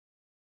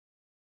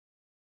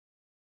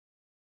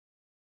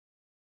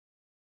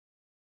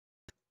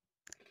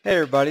Hey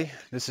everybody,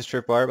 this is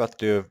Tripwire, about to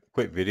do a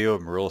quick video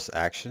of Mirillis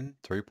Action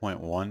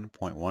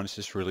 3.1.1 is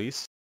just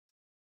released.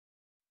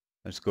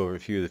 Let's go over a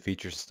few of the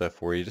features and stuff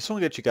for you. Just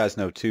want to let you guys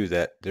know too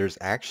that there's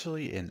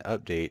actually an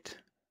update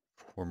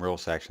for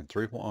Mirillis Action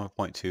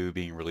 3.1.2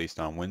 being released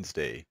on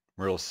Wednesday.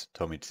 Mirillis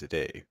told me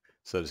today,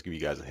 so just give you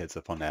guys a heads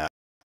up on that.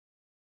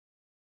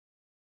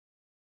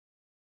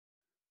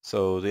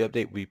 So the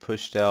update we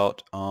pushed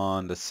out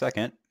on the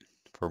 2nd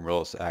for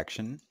Mirillis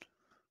Action.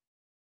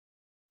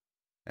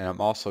 And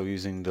I'm also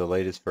using the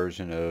latest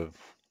version of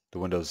the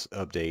Windows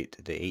update,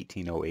 the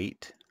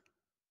 1808.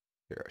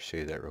 Here, I'll show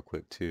you that real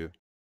quick too.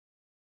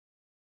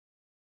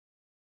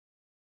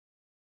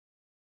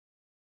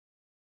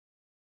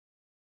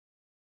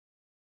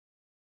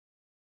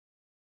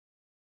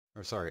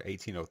 Or sorry,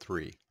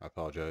 1803. I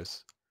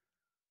apologize.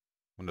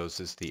 Windows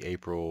is the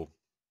April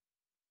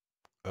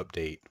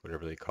update,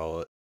 whatever they call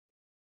it.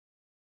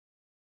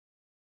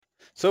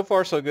 So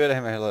far, so good. I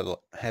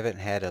haven't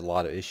had a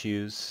lot of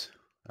issues.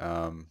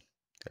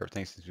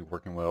 Everything seems to be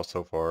working well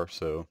so far.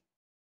 So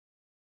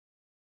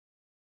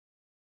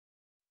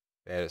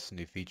added some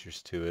new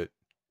features to it.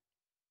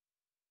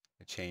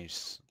 I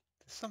changed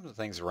some of the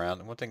things around.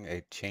 And one thing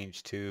they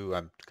changed too,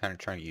 I'm kind of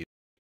trying to use,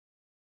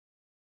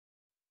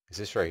 is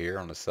this right here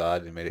on the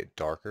side. They made it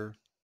darker.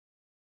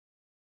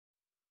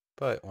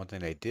 But one thing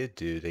they did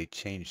do, they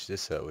changed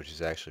this up, which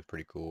is actually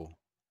pretty cool.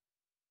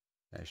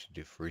 I should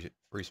do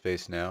free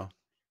space now.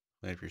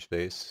 Clean up your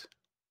space.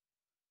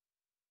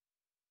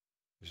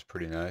 Which is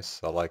pretty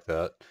nice. I like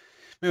that.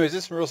 Anyways,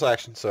 this is Mirillis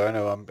Action, so I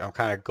know I'm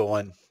kind of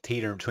going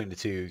teetering between the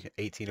two,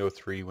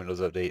 1803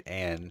 Windows Update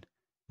and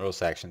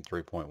Mirillis Action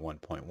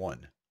 3.1.1,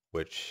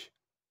 which,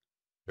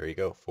 there you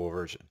go, full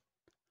version.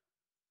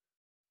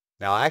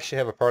 Now, I actually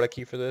have a product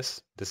key for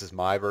this. This is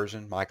my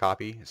version, my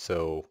copy,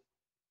 so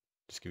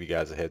just give you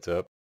guys a heads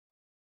up.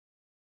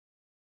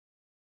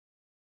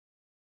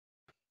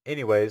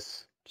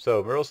 Anyways,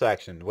 so Mirillis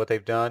Action, what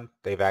they've done,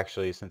 they've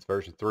actually, since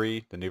version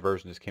 3, the new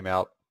version just came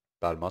out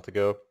about a month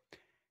ago,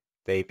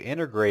 they've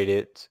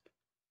integrated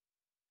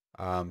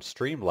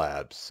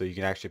Streamlabs. So you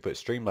can actually put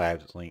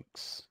Streamlabs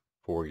links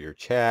for your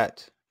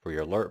chat, for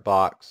your alert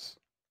box,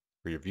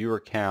 for your viewer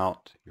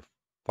count, your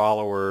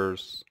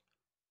followers,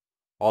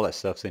 all that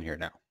stuff's in here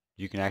now.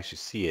 You can actually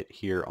see it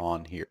here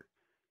on here.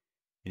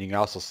 And you can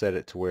also set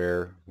it to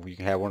where you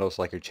can have one of those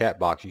like your chat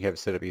box. You can have it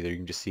set up either you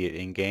can just see it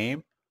in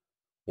game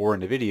or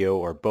in the video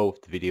or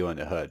both the video and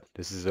the HUD.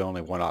 This is the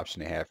only one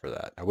option they have for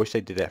that. I wish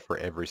they did that for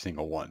every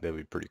single one. That would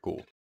be pretty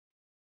cool.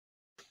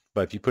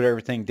 But if you put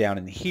everything down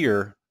in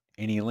here,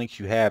 any links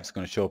you have is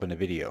going to show up in the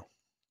video.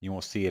 You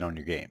won't see it on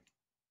your game.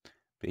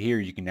 But here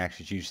you can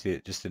actually choose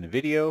it just in the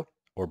video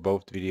or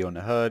both the video and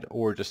the HUD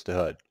or just the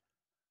HUD.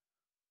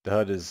 The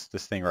HUD is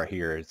this thing right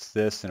here. It's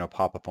this and it'll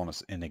pop up on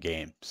us in the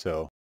game.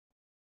 So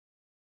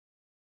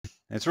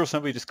it's real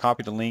simple. You just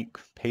copy the link,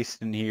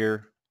 paste it in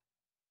here,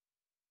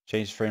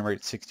 change the frame rate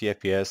to 60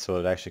 FPS so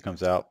it actually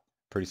comes out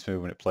pretty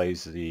smooth when it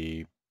plays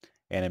the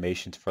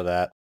animations for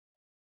that.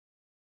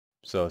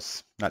 So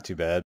it's not too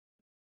bad.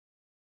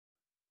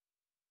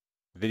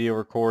 Video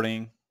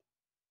recording,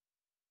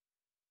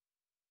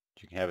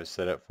 you can have it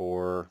set up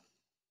for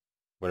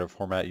whatever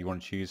format you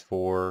want to choose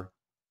for.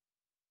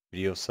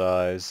 Video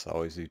size,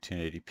 always do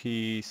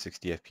 1080p,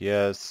 60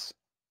 FPS.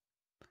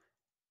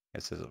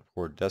 It says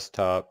record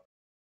desktop.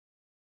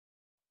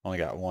 Only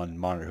got one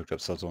monitor hooked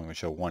up, so it's only going to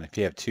show one. If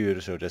you have two,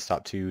 it'll show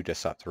desktop 2,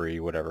 desktop 3,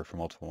 whatever for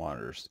multiple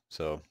monitors.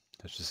 So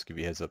let's just give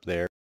you a heads up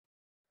there.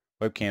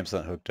 Webcam's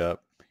not hooked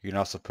up. You can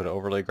also put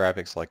overlay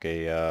graphics like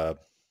a,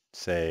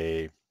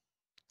 say,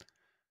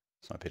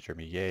 it's not a picture of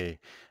me, yay.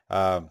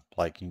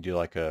 Like you can do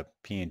like a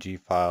PNG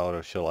file.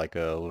 It'll show like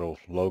a little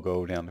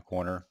logo down the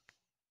corner.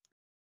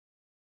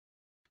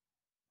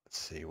 Let's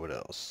see, what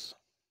else?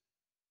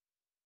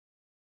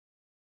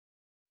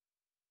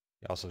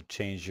 You also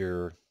change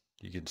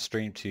you can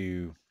stream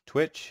to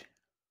Twitch,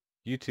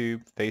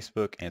 YouTube,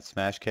 Facebook, and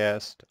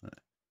Smashcast. And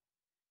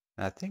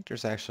I think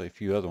there's actually a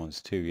few other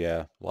ones too,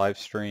 yeah.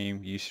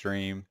 Livestream,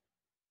 Ustream,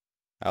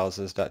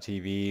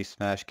 Alice's.tv,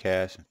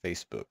 Smashcast, and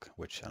Facebook,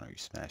 which I don't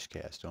use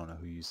Smashcast. Don't know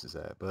who uses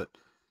that, but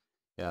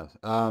yeah.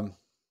 You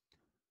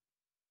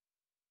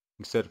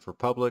can set it for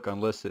public,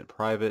 unlisted, and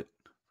private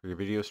for your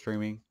video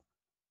streaming.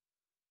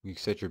 You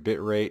can set your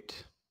bit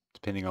rate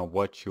depending on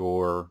what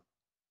your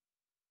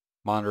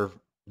monitor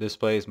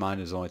displays. Mine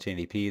is only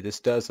 1080p. This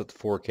does up to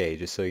 4K,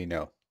 just so you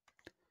know.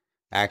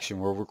 Action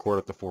will record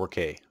up to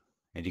 4K,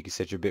 and you can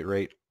set your bit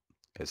rate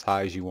as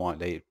high as you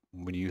want.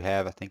 When you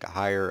have, I think, a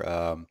higher,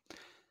 I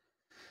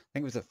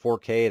think it was at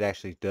 4K, it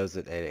actually does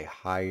it at a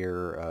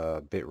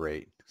higher bit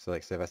rate. So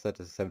like, say if I set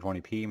it to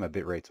 720p, my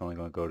bit rate's only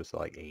going to go to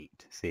like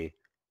 8. See,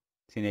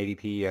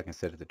 1080p, I can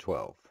set it to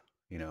 12.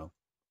 You know,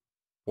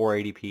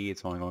 480p,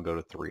 it's only going to go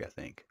to 3, I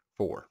think.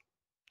 4.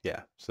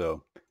 Yeah,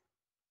 so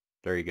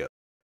there you go.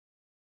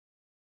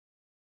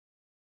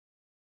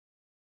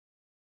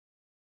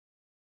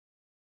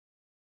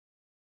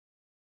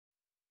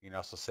 You can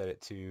also set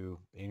it to,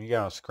 and you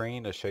got on a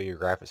screen to show your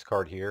graphics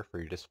card here for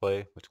your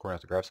display, which corner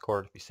has the graphics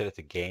card. If you set it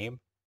to game,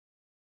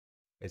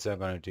 it's going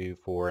to do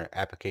for an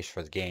application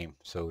for the game.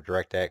 So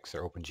DirectX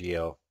or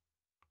OpenGL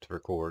to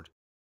record.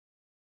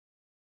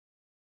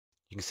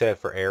 You can set it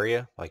for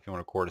area, like if you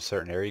want to record a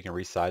certain area, you can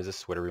resize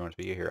this, whatever you want it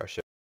to be. Here, I'll show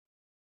you.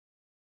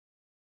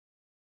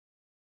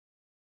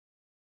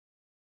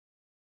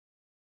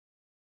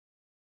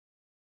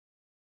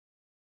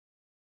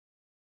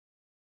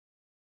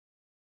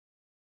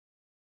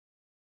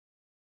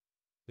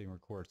 So you can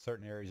record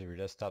certain areas of your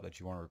desktop that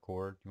you want to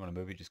record. You want to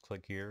move it, just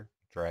click here,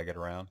 drag it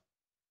around.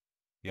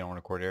 You don't want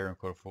to record area and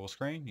record full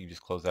screen, you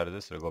just close out of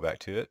this, it'll go back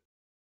to it.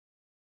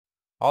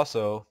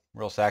 Also,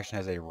 Mirillis Action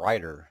has a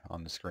writer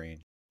on the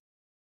screen.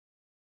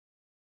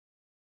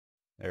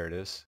 There it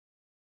is.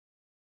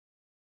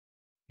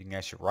 You can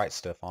actually write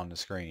stuff on the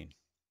screen.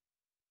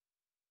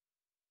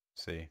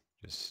 See,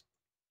 just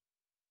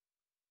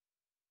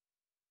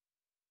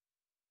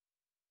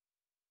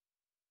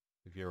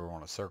if you ever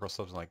want to circle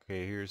something like,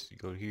 okay, here's, you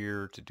go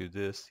here to do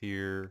this,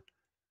 here,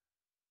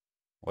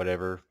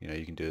 whatever, you know,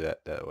 you can do that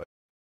way.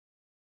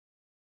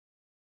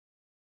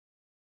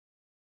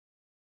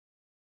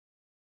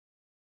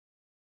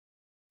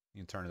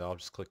 You can turn it off,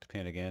 just click the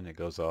pin again, it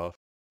goes off.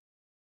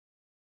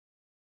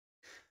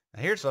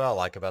 Now here's what I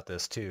like about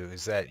this too,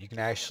 is that you can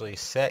actually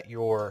set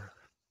your,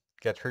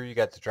 you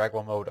got the drag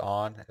wheel mode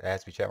on, it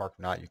has to be chat marked,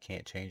 if not, you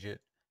can't change it.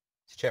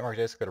 So chat mark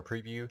this, go to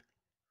preview,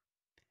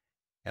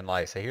 and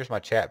like, say, here's my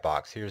chat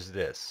box, here's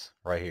this,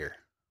 right here.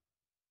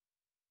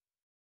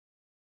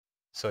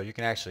 So you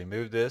can actually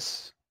move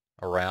this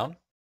around,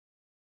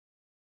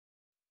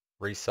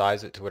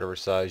 resize it to whatever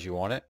size you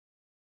want it.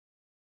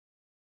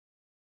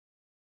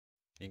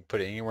 You can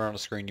put it anywhere on the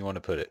screen you want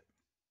to put it.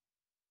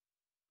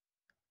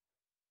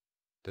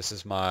 This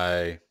is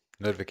my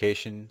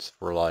notifications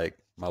for like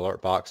my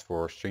alert box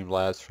for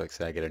Streamlabs. For like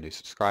say I get a new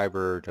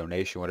subscriber,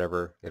 donation,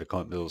 whatever. It'll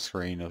come up in the middle of the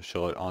screen. It'll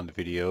show it on the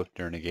video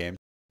during the game.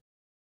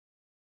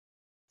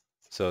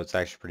 So it's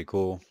actually pretty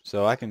cool.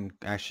 So I can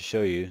actually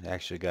show you. I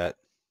actually got.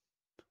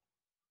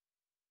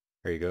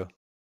 There you go.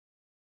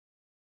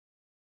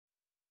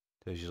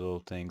 There's your little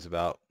things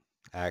about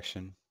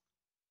action.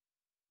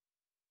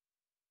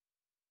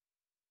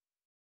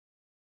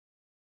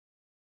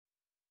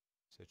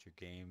 Set your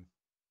game.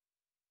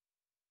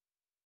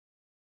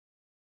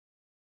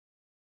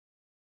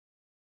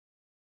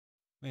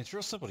 I mean, it's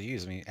real simple to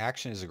use. I mean,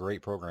 Action is a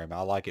great program.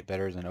 I like it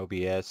better than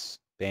OBS,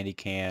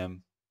 Bandicam,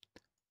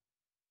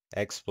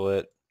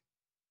 XSplit.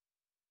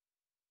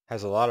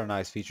 Has a lot of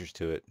nice features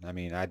to it. I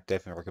mean, I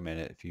definitely recommend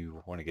it if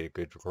you want to get a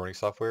good recording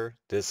software.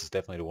 This is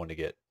definitely the one to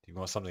get. If you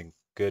want something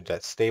good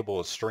that's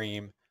stable to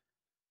stream,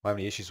 don't have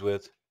any issues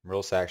with,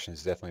 Mirillis Action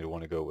is definitely the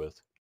one to go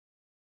with.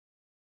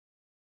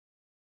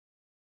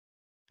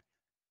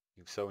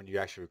 So when you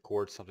actually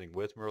record something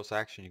with Mirillis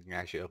Action, you can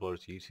actually upload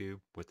it to YouTube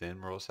within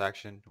Mirillis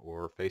Action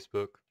or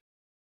Facebook.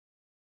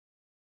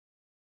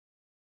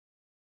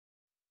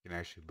 You can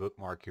actually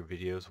bookmark your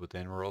videos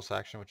within Mirillis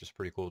Action, which is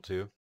pretty cool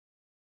too.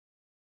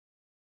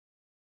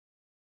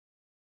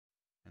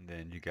 And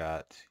then you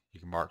can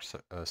mark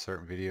a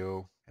certain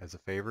video as a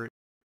favorite.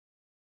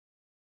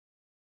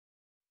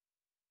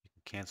 You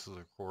can cancel the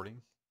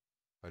recording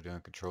by doing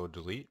Control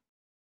Delete.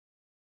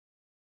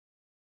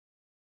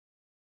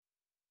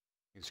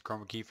 Use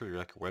chroma key for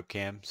like a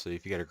webcam. So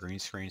if you got a green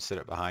screen set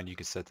up behind you,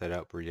 can set that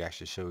up where it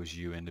actually shows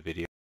you in the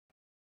video.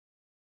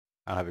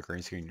 I don't have a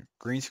green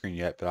screen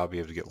yet, but I'll be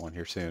able to get one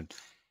here soon.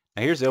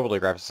 Now here's the overlay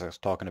graphics I was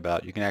talking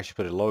about. You can actually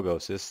put a logo.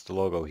 So this is the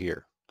logo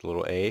here, the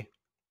little A.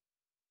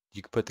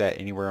 You can put that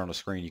anywhere on the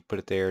screen. You can put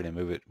it there and then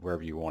move it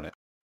wherever you want it.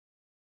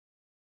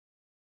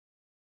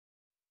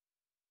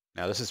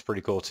 Now this is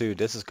pretty cool too.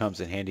 This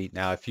comes in handy.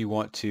 Now if you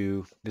want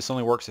to, this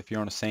only works if you're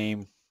on the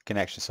same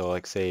connection. So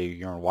like say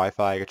you're on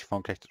Wi-Fi, you got your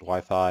phone connected to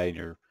Wi-Fi and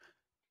your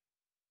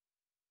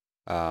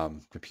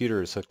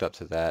computer is hooked up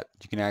to that.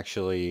 You can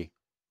actually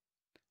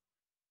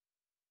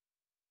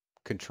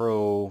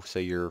control,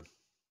 say your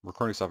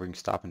recording software, you can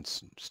stop and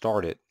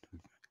start it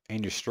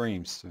and your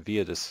streams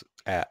via this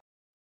app.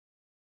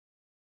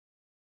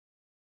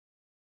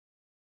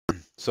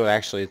 So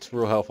actually it's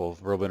real helpful,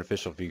 real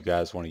beneficial if you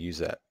guys want to use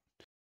that.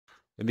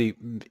 It'd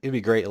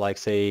be great, like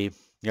say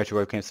you got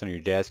your webcam set on your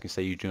desk and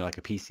say you're doing like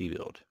a PC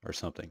build or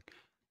something.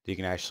 You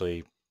can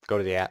actually go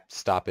to the app,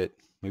 stop it,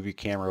 move your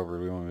camera over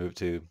where you want to move it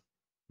to,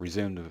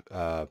 resume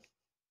the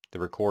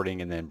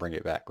recording, and then bring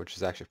it back, which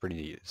is actually pretty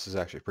neat. This is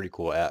actually a pretty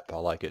cool app. I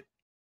like it.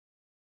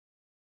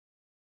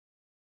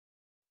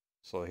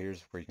 So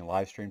here's where you can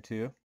live stream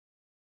to.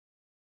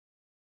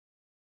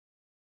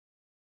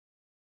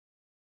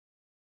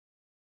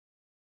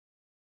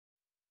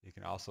 You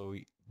can also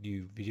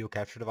do video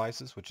capture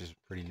devices, which is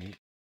pretty neat.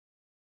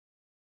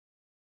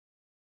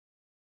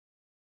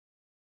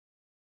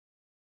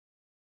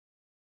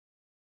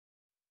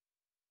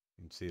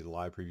 You can see the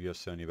live preview I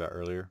was telling you about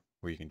earlier,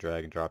 where you can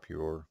drag and drop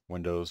your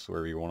windows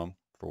wherever you want them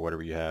for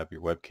whatever you have,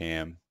 your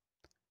webcam,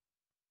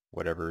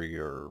 whatever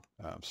your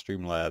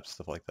Streamlabs,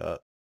 stuff like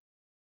that.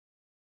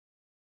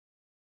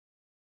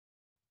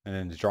 And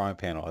then the drawing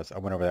panel, I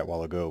went over that a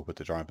while ago with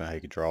the drawing panel, how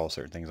you can draw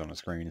certain things on the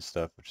screen and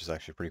stuff, which is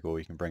actually pretty cool.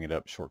 You can bring it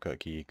up, shortcut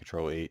key,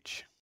 Control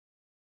H.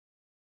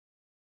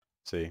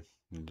 See,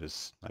 I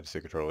just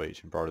hit Control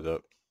H and brought it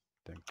up.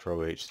 Then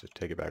Control H to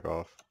take it back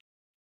off.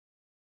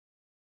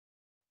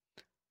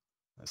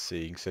 Let's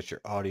see, you can set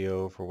your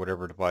audio for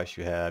whatever device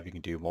you have. You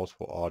can do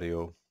multiple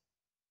audio,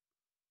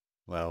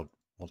 loud,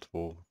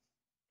 multiple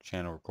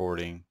channel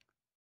recording.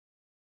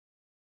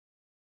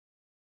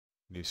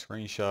 Do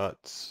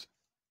screenshots,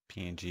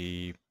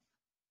 PNG,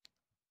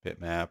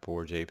 bitmap,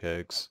 or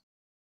JPEGs.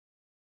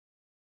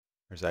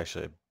 There's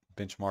actually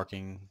a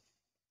benchmarking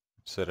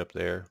set up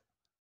there.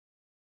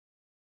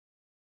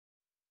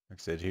 Like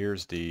I said,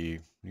 here's you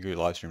go to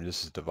Livestream.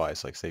 This is the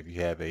device. Like say if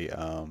you have a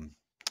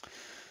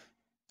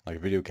like a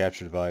video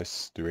capture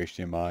device through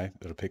HDMI,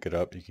 it'll pick it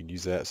up. You can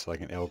use that. So like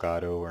an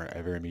Elgato or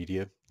an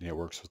AVerMedia, and it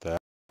works with that.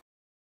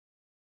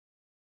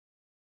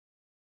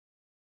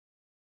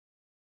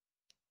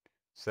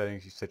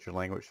 Settings, you set your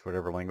language to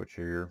whatever language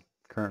you're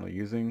currently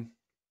using.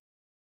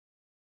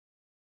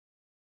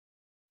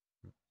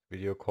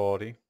 Video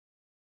quality,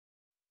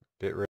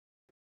 bitrate,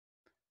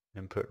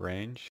 input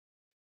range.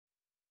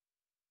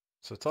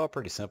 So it's all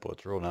pretty simple.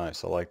 It's real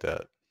nice. I like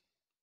that.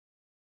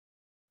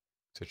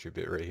 Set your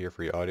bitrate here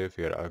for your audio. If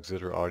you got an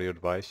auxiliary audio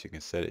device, you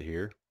can set it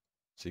here.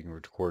 So you can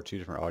record 2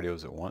 different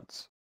audios at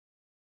once.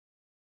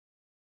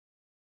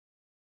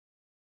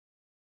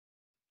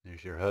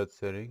 There's your HUD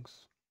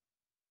settings.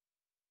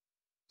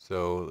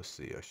 So let's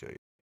see, I'll show you.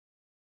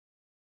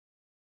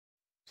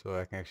 So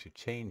I can actually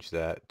change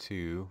that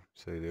to,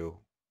 say, the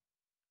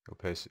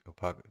opacity,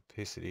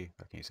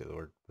 I can't say the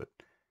word, but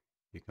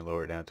you can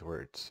lower it down to where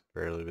it's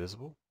barely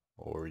visible,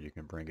 or you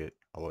can bring it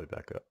all the way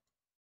back up.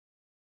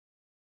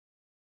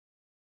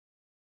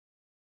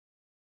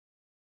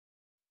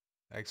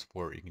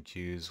 Export, you can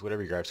choose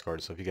whatever your graphics card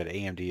is. So if you got an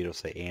AMD, it'll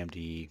say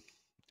AMD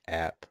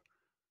app.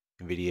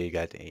 NVIDIA, you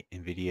got the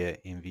NVIDIA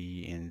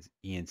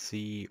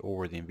NVENC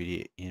or the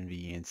NVIDIA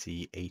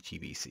NVENC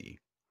HEVC,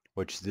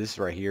 which this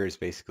right here is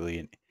basically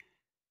an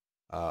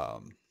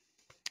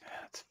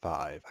it's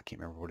 5. I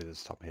can't remember what it is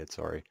off the top of my head,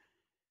 sorry.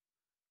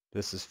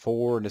 This is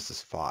 4 and this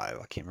is 5.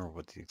 I can't remember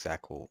what the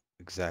exact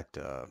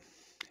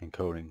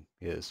encoding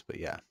is,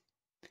 but yeah.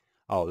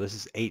 Oh, this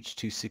is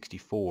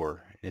H264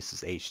 and this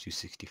is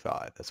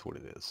H265. That's what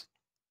it is.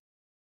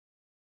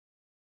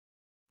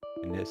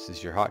 And this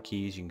is your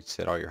hotkeys. You can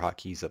set all your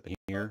hotkeys up in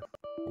here,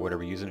 or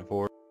whatever you're using it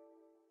for.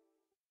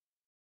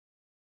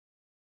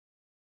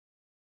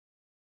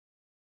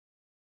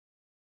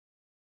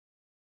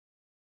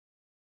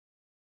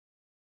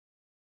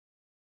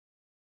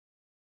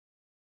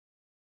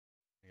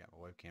 I got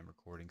my webcam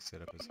recording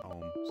set up as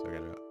home, so I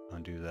gotta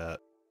undo that.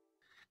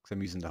 Because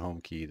I'm using the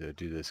home key to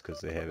do this because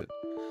they have it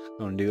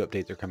on a new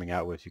update they're coming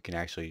out with. You can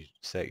actually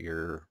set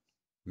your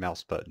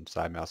mouse button,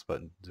 side mouse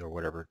buttons or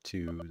whatever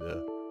to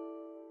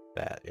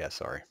that. Yeah,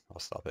 sorry, I'll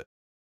stop it.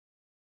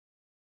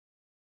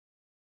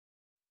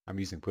 I'm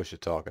using push to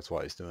talk, that's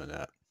why it's doing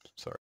that.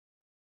 Sorry.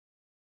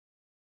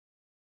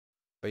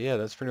 But yeah,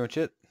 that's pretty much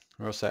it.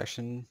 Mirillis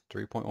Action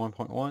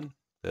 3.1.1.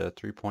 The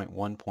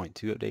 3.1.2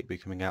 update will be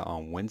coming out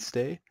on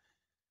Wednesday.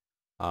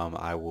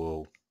 I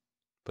will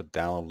put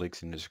download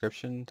links in the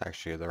description.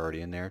 Actually, they're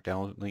already in there,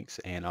 download links,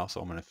 and also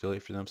I'm an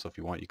affiliate for them, so if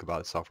you want, you can buy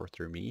the software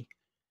through me.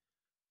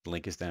 The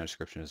link is down in the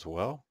description as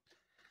well.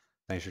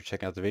 Thanks for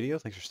checking out the video.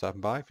 Thanks for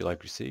stopping by. If you like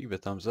what you see, give it a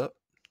thumbs up,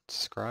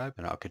 subscribe,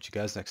 and I'll catch you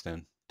guys next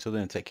time. Till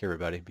then, take care,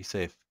 everybody. Be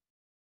safe.